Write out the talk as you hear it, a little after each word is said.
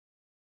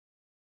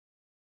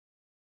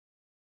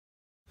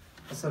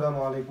السلام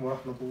عليكم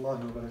ورحمة الله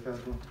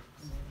وبركاته.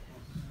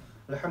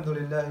 الحمد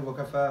لله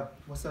وكفى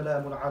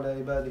وسلام على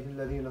عباده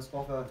الذين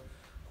اصطفى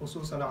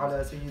خصوصا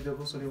على سيد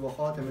الرسل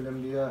وخاتم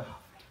الأنبياء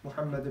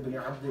محمد بن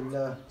عبد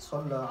الله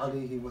صلى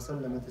عليه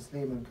وسلم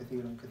تسليما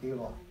كثيرا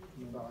كثيرا.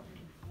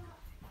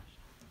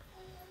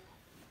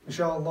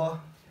 Inshallah,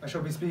 I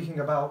shall be speaking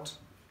about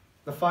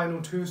the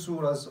final two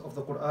surahs of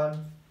the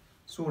Quran,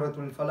 Surah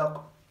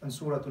Al-Falaq and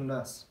Surah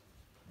Al-Nas.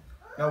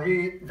 Now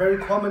we very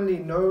commonly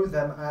know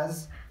them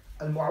as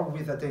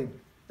Al-Mu'awwidhatayn,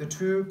 the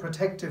two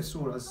protective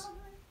surahs.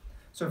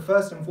 So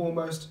first and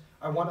foremost,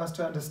 I want us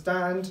to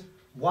understand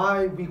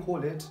why we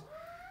call it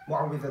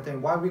Mu'awwidhatayn,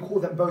 why we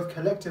call them both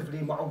collectively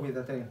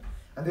Mu'awwidhatayn.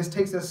 And this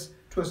takes us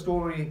to a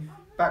story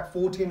back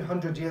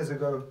 1400 years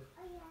ago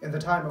in the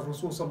time of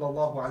Rasul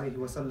sallallahu alayhi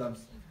wasallam.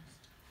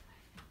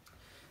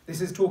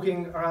 This is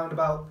talking around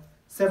about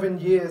 7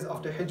 years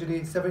after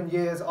Hijri, 7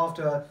 years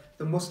after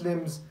the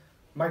Muslims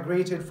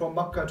migrated from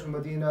Makkah to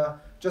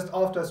Medina, just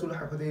after Surah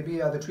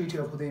Al-Hudaybiyah, the Treaty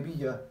of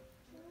Hudaybiyah.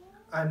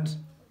 And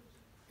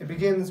it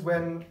begins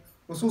when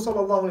Rasul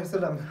sallallahu alayhi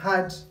wasallam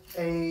had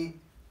a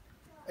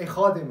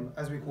khadim,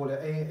 as we call it,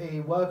 a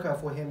worker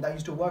for him that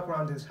used to work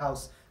around his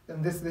house.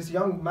 And this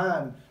young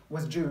man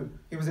was Jew.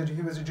 He was a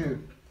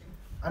Jew.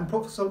 And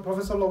Prophet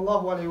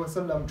sallallahu alayhi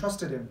wasallam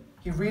trusted him.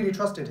 He really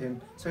trusted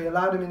him. So he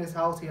allowed him in his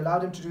house. He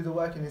allowed him to do the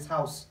work in his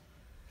house.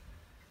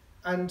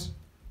 And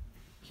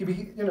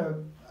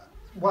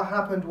what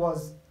happened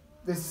was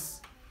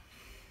this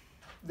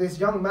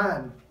young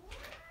man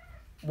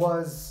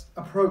was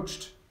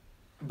approached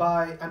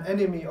by an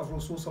enemy of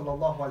Rasul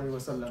sallallahu alayhi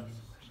wasallam.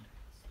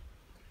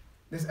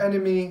 This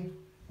enemy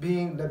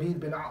being Labid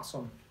bin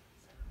A'sam.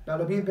 Now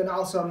Labid bin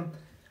A'sam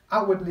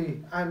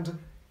outwardly, and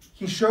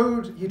he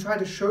tried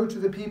to show to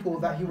the people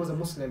that he was a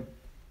Muslim.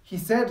 He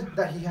said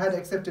that he had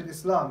accepted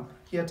Islam.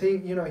 He had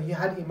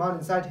Iman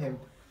inside him,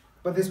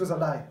 but this was a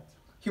lie.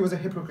 He was a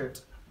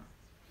hypocrite.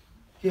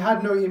 He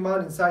had no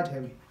Iman inside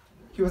him.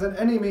 He was an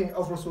enemy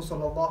of Rasul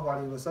sallallahu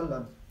alayhi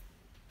wasallam,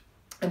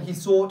 and he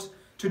sought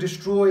to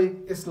destroy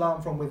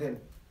Islam from within.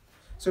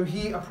 So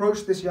he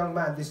approached this young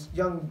man, this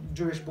young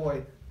Jewish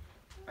boy,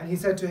 and he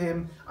said to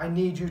him, I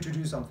need you to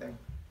do something.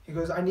 He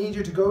goes, I need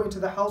you to go into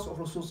the house of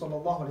Rasul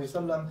sallallahu alayhi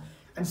wasallam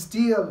and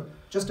steal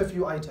just a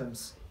few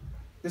items.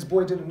 This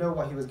boy didn't know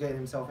what he was getting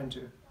himself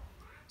into.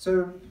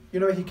 So,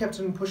 he kept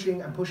on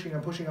pushing and pushing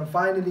and pushing, and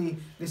finally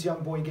this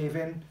young boy gave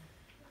in.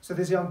 So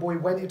this young boy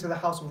went into the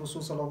house of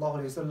Rasul sallallahu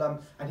alayhi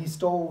wasallam and he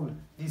stole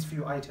these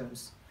few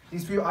items.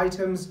 These few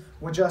items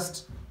were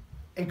just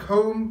a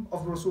comb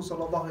of Rasul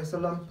sallallahu alayhi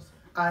wasallam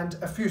and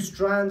a few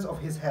strands of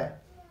his hair.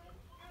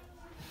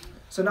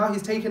 So now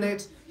he's taken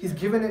it, he's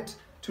given it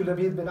to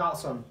Labid bin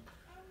A'sam.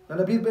 Now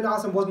Labid bin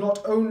A'sam was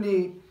not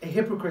only a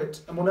hypocrite,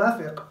 a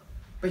munafiq,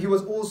 but he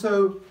was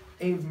also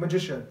a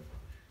magician.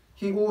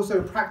 He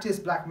also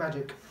practiced black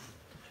magic.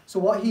 So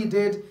what he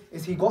did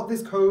is he got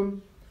this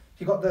comb,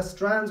 he got the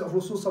strands of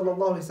Rasul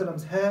sallallahu alayhi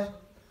wasallam's hair,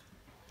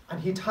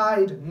 and he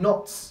tied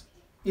knots,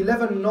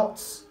 11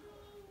 knots,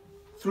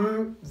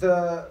 through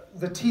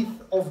the teeth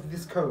of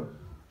this comb.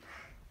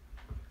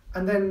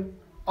 And then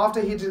after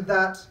he did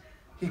that,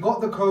 he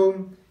got the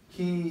comb,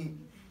 he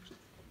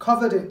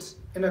covered it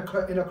in a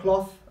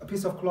cloth, a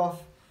piece of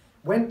cloth,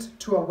 went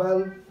to a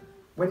well,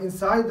 went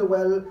inside the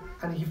well,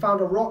 and he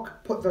found a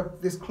rock,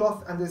 put this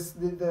cloth and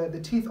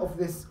the teeth of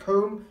this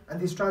comb and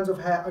these strands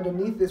of hair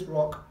underneath this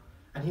rock,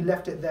 and he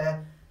left it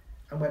there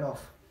and went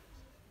off.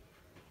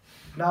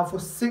 Now for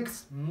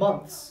 6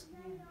 months,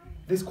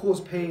 this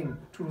caused pain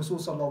to Rasul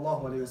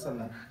sallallahu alayhi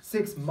wasallam.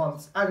 6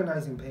 months,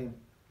 agonizing pain.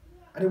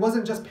 And it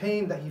wasn't just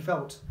pain that he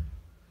felt.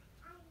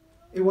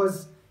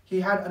 He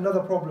had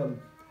another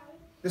problem.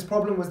 This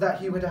problem was that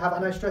he would have,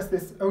 and I stress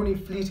this, only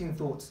fleeting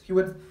thoughts. He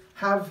would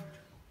have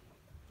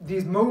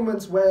these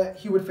moments where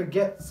he would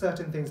forget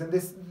certain things. And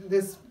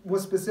this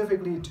was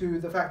specifically to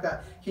the fact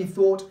that he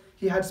thought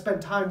he had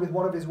spent time with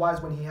one of his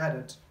wives when he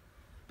hadn't.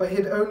 But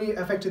it only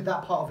affected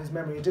that part of his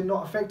memory. It did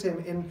not affect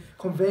him in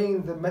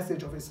conveying the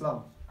message of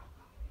Islam.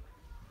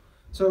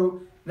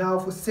 So now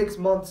for 6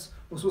 months,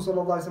 Rasul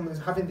sallallahu alayhi wasallam is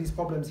having these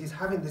problems, he's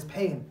having this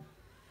pain.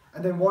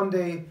 And then one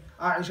day,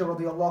 Aisha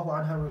radiallahu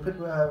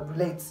anha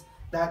relates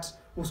that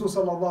Rasul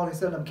sallallahu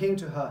alayhi wasallam came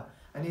to her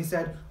and he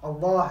said,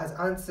 Allah has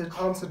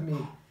answered me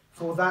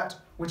for that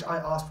which I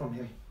asked from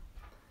him.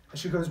 And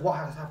she goes, what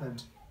has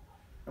happened?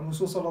 And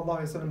Rasul sallallahu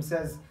alayhi wasallam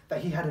says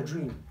that he had a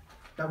dream.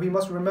 Now we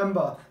must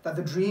remember that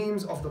the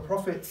dreams of the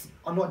prophets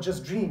are not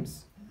just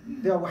dreams.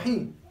 They are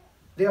wahi.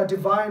 They are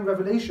divine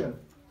revelation.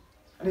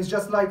 And it's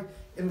just like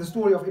in the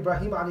story of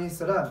Ibrahim alayhi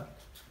salam,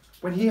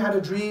 when he had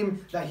a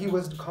dream that he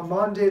was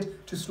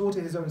commanded to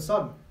slaughter his own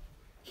son.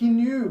 He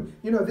knew,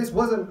 this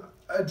wasn't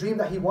a dream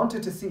that he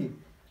wanted to see,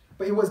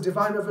 but it was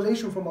divine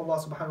revelation from Allah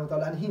subhanahu wa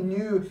ta'ala, and he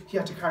knew he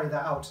had to carry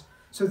that out.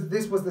 So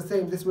this was the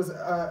same. This was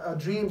a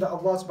dream that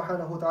Allah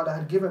subhanahu wa ta'ala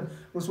had given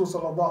Rasul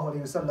sallallahu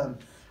alayhi wasallam.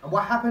 And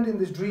what happened in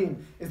this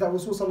dream is that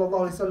Rasul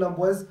sallallahu alayhi wasallam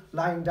was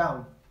lying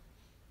down.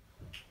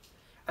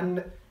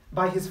 And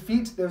by his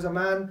feet there was a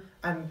man,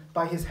 and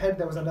by his head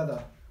there was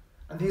another.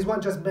 And these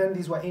weren't just men,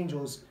 these were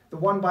angels. The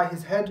one by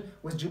his head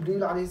was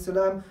Jibreel alayhi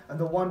salam, and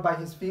the one by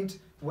his feet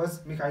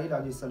was Mikail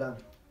alayhi salam.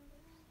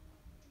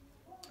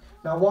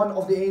 Now one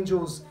of the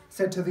angels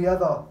said to the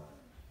other,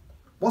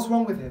 "What's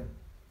wrong with him?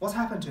 What's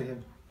happened to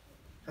him?"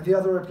 And the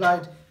other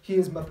replied, "He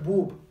is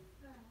matboob.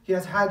 He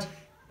has had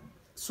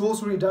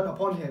sorcery done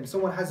upon him.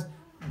 Someone has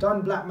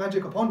done black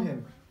magic upon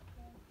him."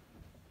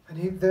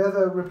 And the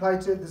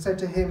other said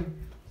to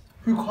him,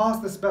 "Who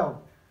cast the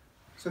spell?"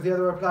 So the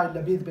other replied,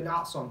 "Labid bin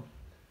A'sam."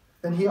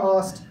 Then he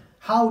asked,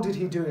 "How did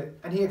he do it?"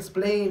 And he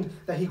explained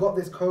that he got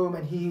this comb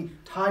and he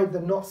tied the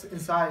knots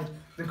inside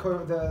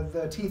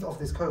the teeth of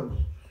this comb.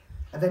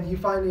 And then he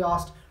finally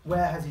asked,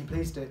 "Where has he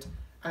placed it?"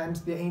 And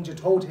the angel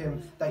told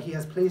him that he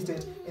has placed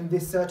it in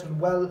this certain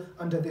well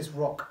under this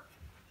rock.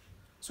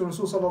 So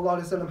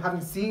Rasulullah,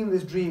 having seen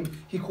this dream,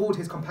 he called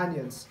his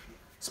companions,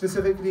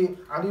 specifically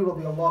Ali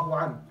radiallahu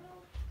anhu.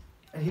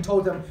 And he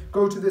told them,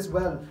 "Go to this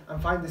well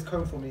and find this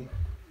comb for me."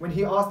 When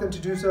he asked them to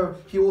do so,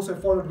 he also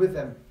followed with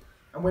them.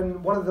 And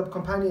when one of the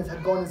companions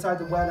had gone inside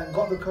the well and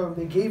got the comb,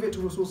 they gave it to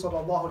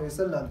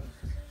Rasulullah.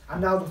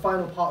 And now the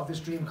final part of this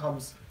dream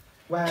comes,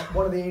 where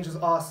one of the angels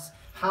asks,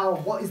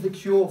 what is the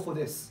cure for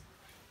this?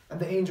 And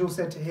the angel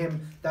said to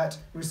him that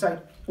recite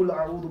قُلْ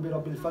أَعُوذُ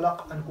بِرَبِّ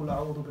الْفَلَقِ and قُلْ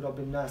أَعُوذُ بِرَبِّ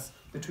النَّاسِ,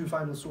 the two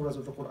final surahs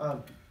of the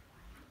Quran.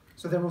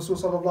 So then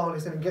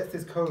Rasulullah gets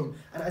this comb,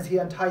 and as he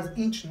unties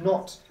each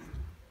knot,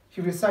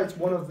 he recites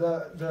one of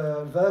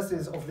the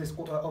verses of these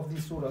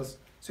surahs.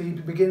 So he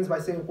begins by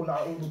saying قُلْ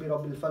أَعُوذُ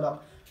بِرَبِّ الْفَلَقِ,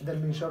 and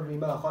then مِنْ شَرِّ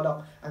مَا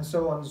خَلَقَ, and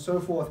so on and so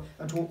forth,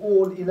 until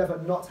all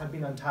 11 knots had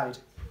been untied.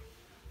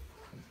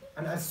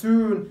 And as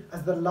soon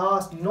as the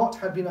last knot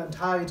had been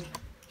untied,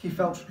 he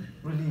felt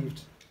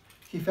relieved.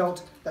 He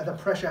felt that the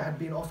pressure had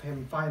been off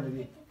him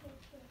finally.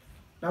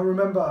 Now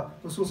remember,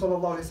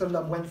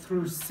 Rasulullah went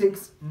through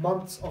 6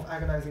 months of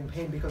agonizing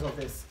pain because of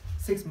this.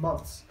 6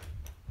 months.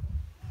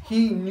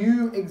 He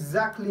knew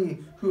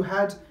exactly who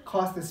had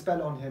cast this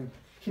spell on him.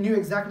 He knew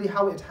exactly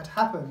how it had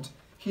happened.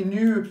 He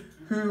knew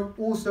who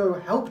also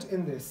helped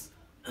in this.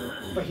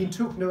 But he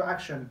took no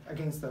action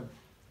against them.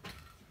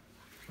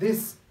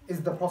 This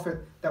is the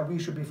Prophet that we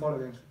should be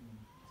following.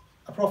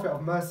 A Prophet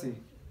of mercy.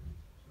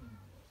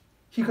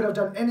 He could have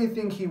done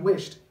anything he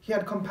wished. He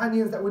had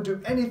companions that would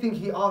do anything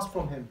he asked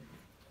from him.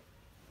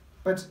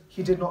 But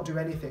he did not do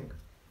anything.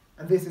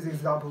 And this is the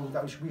example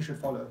that we should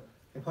follow.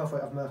 A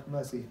Prophet of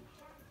mercy.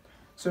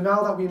 So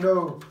now that we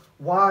know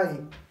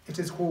why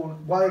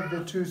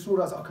the two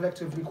surahs are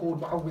collectively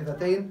called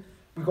Mu'awwidhatayn,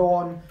 we go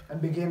on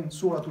and begin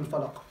Surah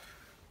Al-Falaq.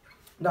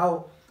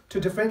 Now, to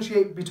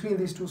differentiate between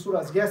these two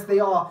surahs, yes, they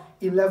are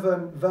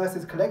 11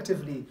 verses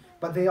collectively,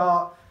 but they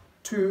are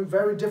two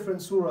very different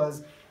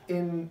surahs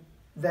in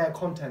their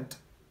content.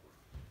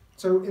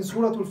 So in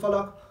Surah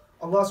Al-Falaq,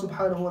 Allah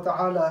subhanahu wa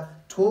ta'ala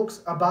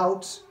talks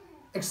about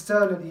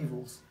external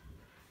evils.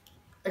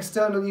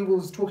 External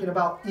evils, talking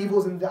about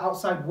evils in the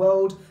outside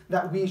world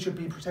that we should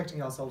be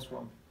protecting ourselves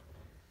from.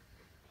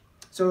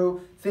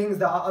 So things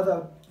that are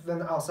other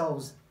than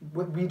ourselves.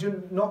 We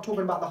do not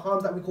talking about the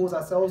harms that we cause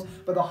ourselves,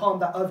 but the harm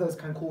that others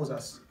can cause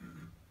us.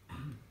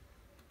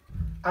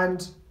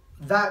 And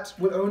that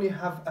will only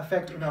have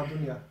effect in our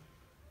dunya.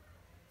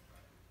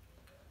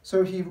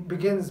 So he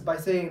begins by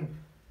saying,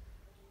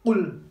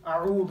 قُلْ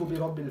أَعُوذُ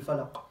بِرَبِّ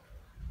الْفَلَقِ.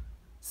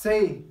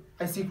 Say,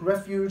 I seek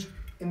refuge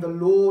in the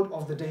Lord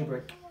of the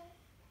daybreak.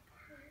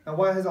 Now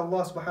why has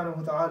Allah subhanahu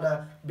wa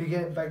ta'ala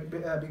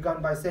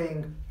begun by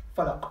saying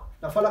falaq?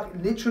 Now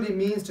falaq literally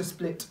means to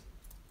split.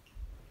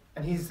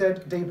 And he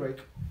said daybreak.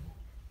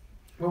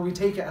 Well, we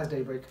take it as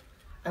daybreak.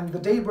 And the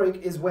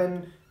daybreak is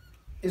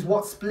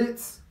what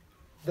splits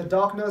the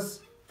darkness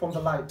from the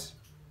light.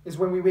 Is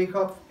when we wake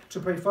up to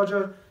pray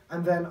Fajr,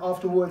 and then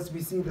afterwards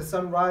we see the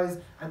sun rise,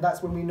 and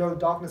that's when we know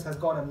darkness has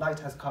gone and light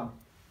has come.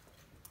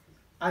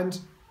 And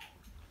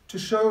to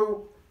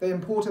show the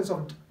importance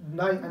of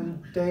night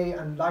and day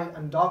and light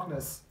and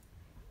darkness,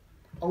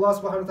 Allah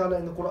subhanahu wa ta'ala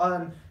in the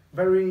Quran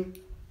very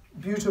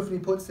beautifully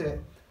puts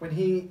it when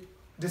He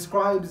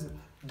describes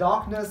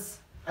darkness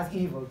as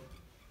evil.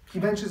 He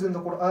mentions in the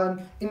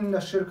Quran, إِنَّ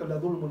الشِّرْكَ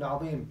لَظُلْمٌ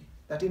عَظِيمٌ,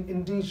 that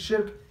indeed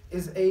shirk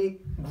is a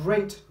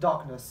great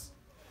darkness.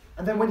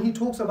 And then when he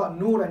talks about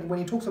nur and when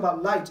he talks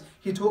about light,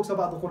 he talks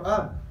about the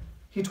Quran.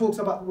 He talks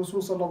about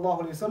Rasul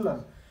sallallahu alayhi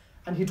wasallam,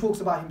 and he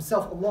talks about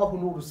himself. Allahu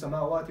nuru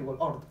samawati wal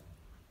ard.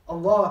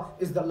 Allah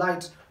is the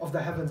light of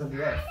the heavens and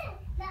the earth.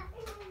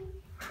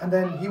 And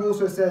then he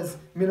also says,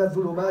 min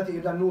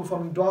adh-dhulumati ila nur,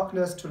 from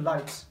darkness to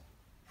light.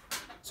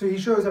 So he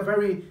shows a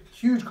very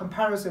huge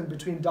comparison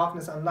between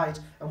darkness and light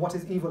and what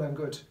is evil and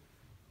good.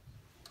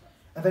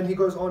 And then he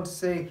goes on to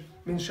say,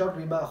 min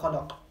sharri ma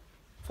khalaq,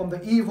 from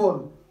the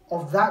evil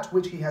of that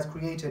which He has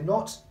created,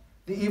 not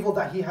the evil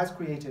that He has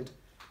created.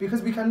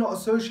 Because we cannot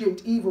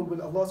associate evil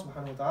with Allah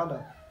subhanahu wa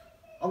ta'ala.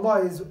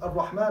 Allah is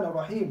Ar-Rahman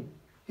Ar-Rahim.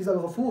 He's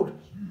Al-Ghafur.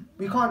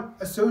 We can't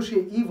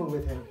associate evil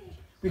with Him.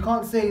 We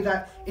can't say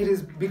that it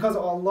is because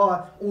of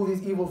Allah all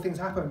these evil things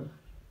happen.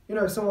 You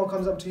know, if someone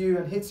comes up to you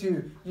and hits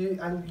you,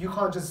 and you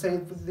can't just say,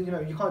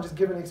 you can't just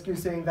give an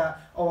excuse saying that,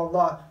 oh,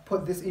 Allah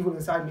put this evil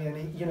inside me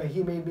and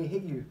He made me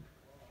hit you.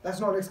 That's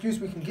not an excuse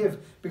we can give,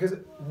 because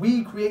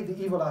we create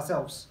the evil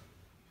ourselves.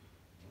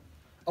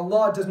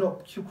 Allah does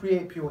not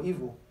create pure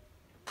evil.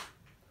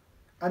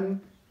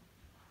 And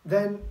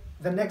then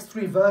the next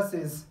 3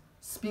 verses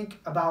speak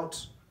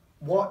about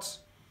what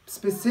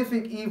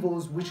specific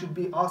evils we should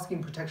be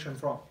asking protection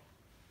from.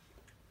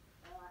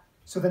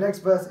 So the next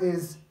verse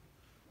is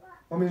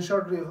وَمِن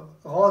شَرِّ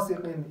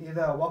غَاسِقٍ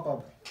إِذَا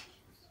وَقَبَ,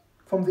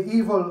 from the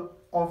evil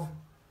of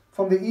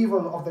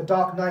the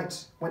dark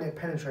night when it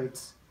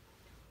penetrates.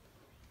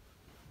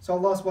 So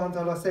Allah subhanahu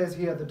wa ta'ala says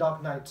here, the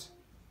dark night.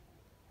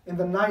 In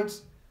the night,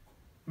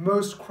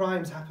 most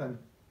crimes happen.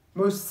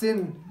 Most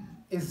sin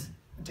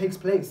takes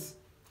place.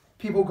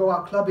 People go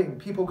out clubbing,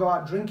 people go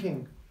out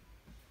drinking.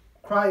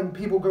 Crime,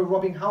 people go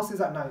robbing houses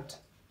at night.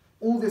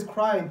 All this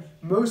crime,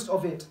 most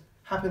of it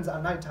happens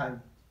at night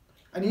time.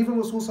 And even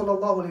Rasul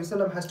sallallahu alayhi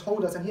wasallam has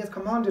told us, and he has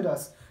commanded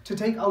us to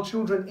take our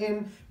children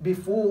in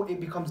before it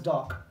becomes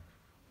dark.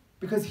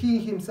 Because he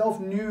himself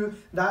knew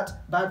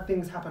that bad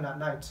things happen at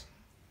night.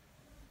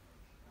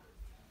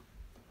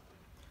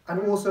 And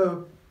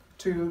also,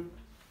 to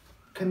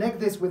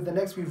connect this with the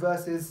next few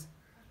verses,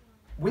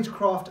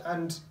 witchcraft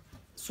and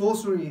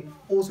sorcery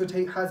also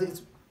has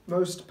its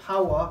most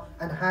power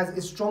and has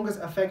its strongest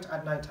effect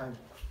at night time.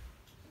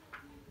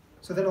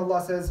 So then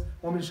Allah says,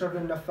 وَمِن شَرِّ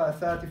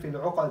النَّفَّاثَاتِ فِي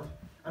الْعُقَدِ,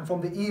 and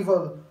from the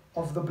evil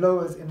of the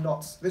blowers in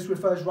knots. This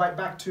refers right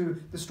back to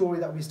the story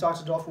that we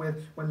started off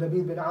with when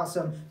Labid bin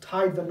Asam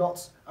tied the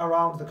knots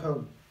around the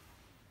comb.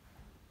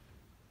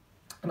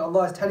 And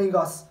Allah is telling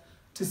us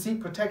to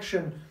seek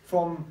protection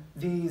from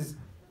these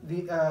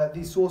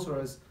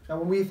sorcerers. Now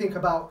when we think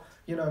about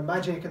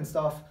magic and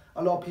stuff,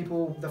 a lot of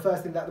people, the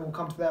first thing that will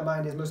come to their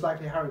mind is most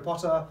likely Harry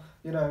Potter,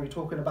 you're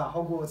talking about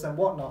Hogwarts and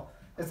whatnot.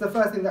 It's the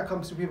first thing that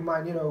comes to people's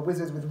mind,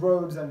 wizards with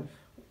robes,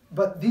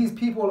 but these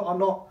people are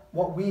not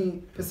what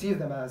we perceive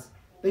them as.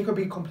 They could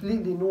be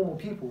completely normal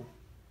people.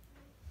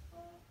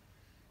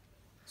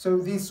 So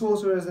these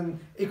sorcerers, and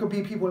it could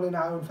be people in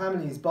our own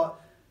families, but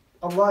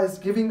Allah is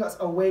giving us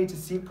a way to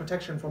seek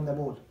protection from them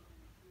all.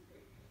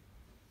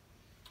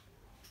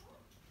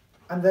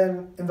 And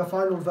then in the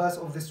final verse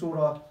of this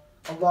surah,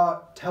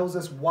 Allah tells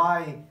us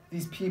why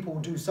these people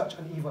do such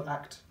an evil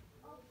act.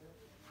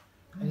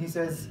 And He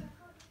says,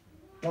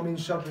 وَمِن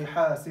شَرِّ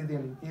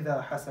حَاسِدٍ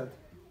إِذَا حَسَدٍ,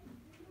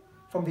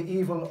 from the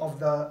evil of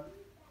the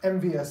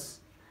envious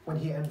when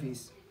he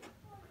envies.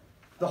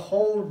 The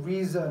whole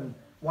reason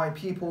why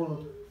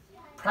people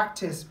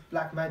practice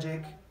black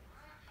magic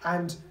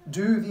and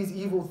do these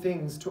evil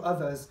things to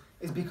others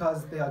is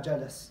because they are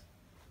jealous,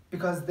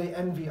 because they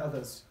envy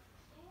others.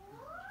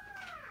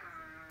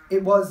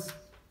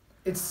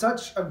 It's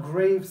such a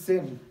grave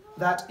sin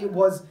that it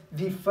was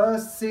the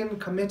first sin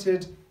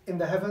committed in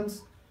the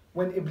heavens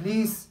when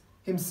Iblis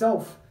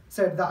himself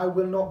said that I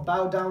will not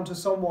bow down to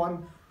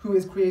someone who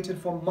is created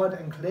from mud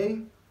and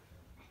clay.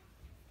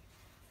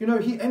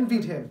 He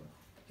envied him.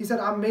 He said,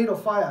 I'm made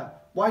of fire.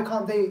 Why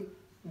can't they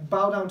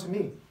bow down to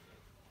me?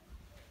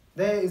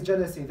 There is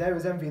jealousy, there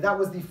is envy. That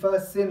was the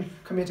first sin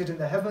committed in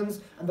the heavens,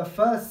 and the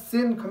first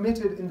sin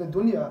committed in the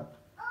dunya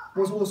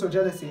was also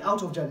jealousy,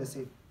 out of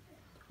jealousy.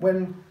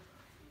 When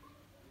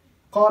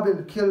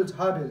Qabil killed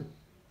Habil,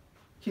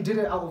 he did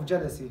it out of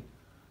jealousy.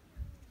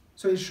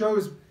 So it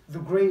shows the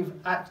grave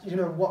act,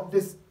 what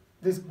this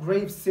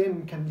grave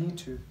sin can lead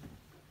to.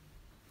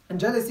 And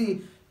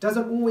jealousy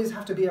doesn't always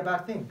have to be a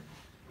bad thing.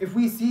 If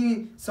we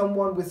see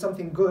someone with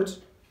something good,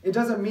 it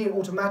doesn't mean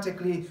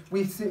automatically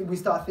we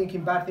start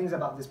thinking bad things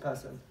about this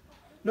person.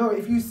 No,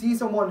 if you see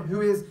someone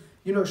who is,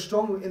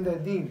 strong in their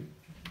deen,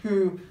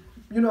 who,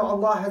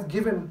 Allah has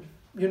given,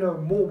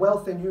 more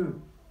wealth than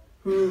you,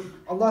 who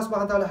Allah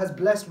subhanahu wa ta'ala has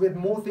blessed with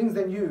more things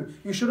than you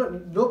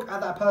shouldn't look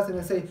at that person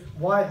and say,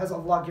 why has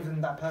Allah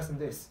given that person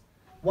this?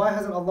 Why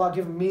hasn't Allah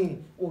given me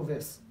all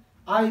this?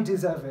 I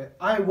deserve it.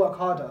 I work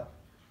harder.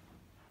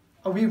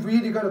 Are we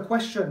really going to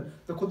question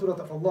the qudrat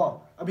of Allah?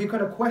 Are we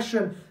going to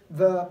question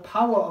the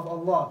power of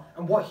Allah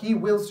and what He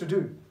wills to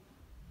do?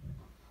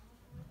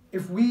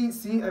 If we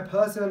see a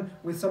person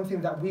with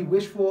something that we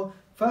wish for,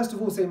 first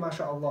of all say,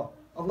 MashaAllah,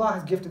 Allah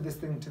has gifted this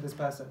thing to this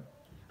person.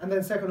 And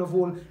then second of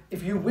all,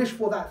 if you wish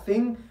for that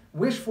thing,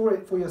 wish for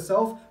it for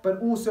yourself, but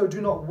also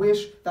do not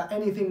wish that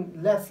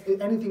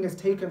anything is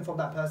taken from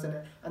that person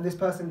and this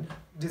person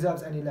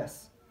deserves any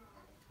less.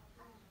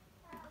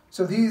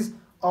 So these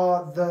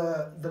are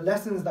the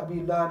lessons that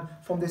we learn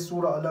from this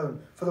surah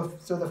alone.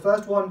 So the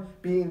first one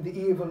being the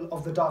evil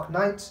of the dark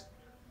night,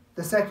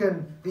 the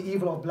second, the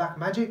evil of black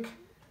magic,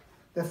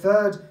 the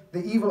third,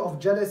 the evil of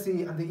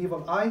jealousy and the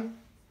evil eye,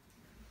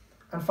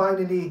 and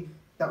finally,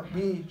 that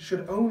we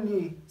should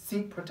only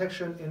seek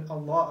protection in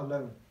Allah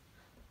alone.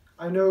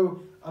 I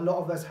know a lot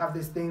of us have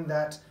this thing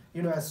that,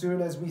 as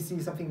soon as we see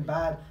something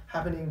bad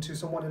happening to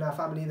someone in our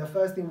family, the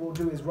first thing we'll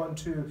do is run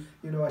to,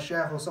 a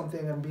sheikh or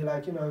something and be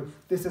like,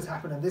 this has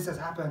happened and this has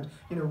happened,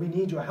 we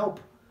need your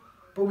help.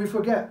 But we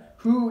forget,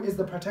 who is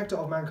the protector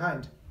of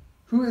mankind?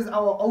 Who is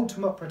our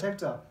ultimate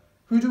protector?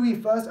 Who do we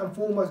first and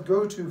foremost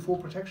go to for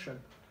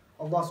protection?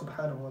 Allah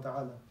subhanahu wa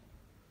ta'ala.